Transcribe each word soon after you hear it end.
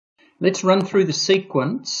Let's run through the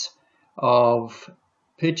sequence of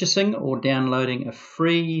purchasing or downloading a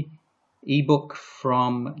free ebook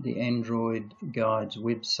from the Android Guides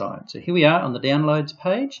website. So here we are on the downloads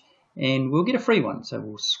page, and we'll get a free one. So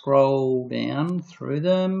we'll scroll down through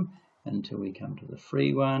them until we come to the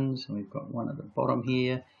free ones, and we've got one at the bottom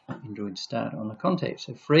here, Android Start on the Contact.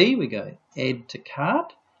 So free, we go add to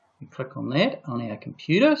cart. We click on that on our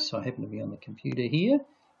computer. So I happen to be on the computer here,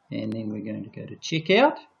 and then we're going to go to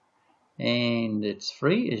checkout. And it's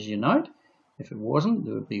free, as you note. If it wasn't,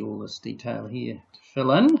 there would be all this detail here to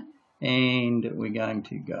fill in. And we're going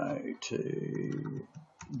to go to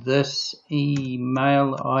this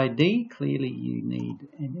email ID. Clearly you need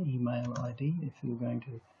an email ID if you're going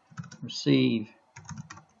to receive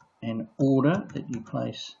an order that you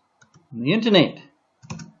place on the internet.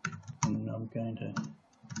 And I'm going to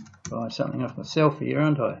buy something off myself here,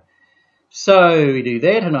 aren't I? So we do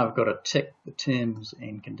that, and I've got to tick the terms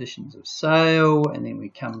and conditions of sale, and then we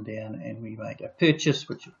come down and we make a purchase,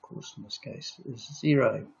 which of course in this case is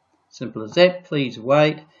 0. Simple as that. Please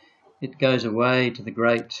wait. It goes away to the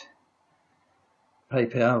great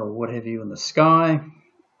PayPal or what have you in the sky,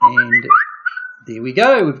 and there we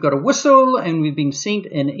go. We've got a whistle, and we've been sent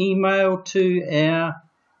an email to our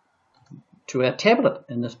tablet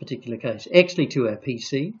in this particular case, actually to our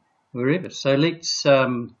PC, wherever. So let's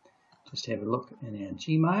just have a look in our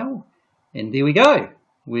Gmail, and there we go.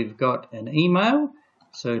 We've got an email,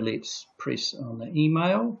 so let's press on the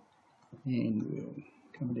email, and we'll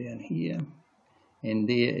come down here, and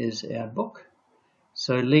there is our book.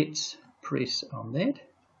 So let's press on that,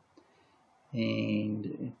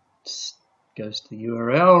 and it goes to the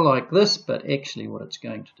URL like this, but actually what it's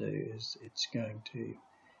going to do is it's going to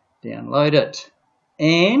download it,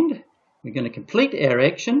 and we're going to complete our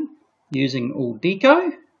action using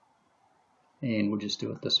aldiko. And we'll just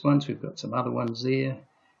do it this once. We've got some other ones there.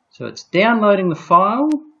 So it's downloading the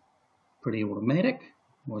file, pretty automatic,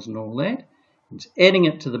 wasn't all that. It's adding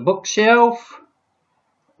it to the bookshelf,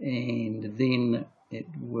 and then it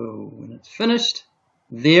will, when it's finished,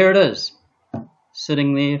 there it is,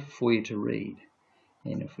 sitting there for you to read.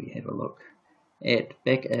 And if we have a look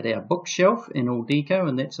back at our bookshelf in aldiko,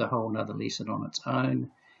 and that's a whole nother lesson on its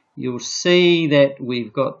own, you'll see that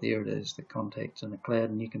we've got, there it is, the contacts in the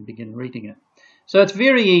cloud, and you can begin reading it. So it's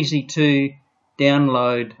very easy to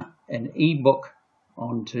download an ebook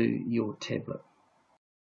onto your tablet.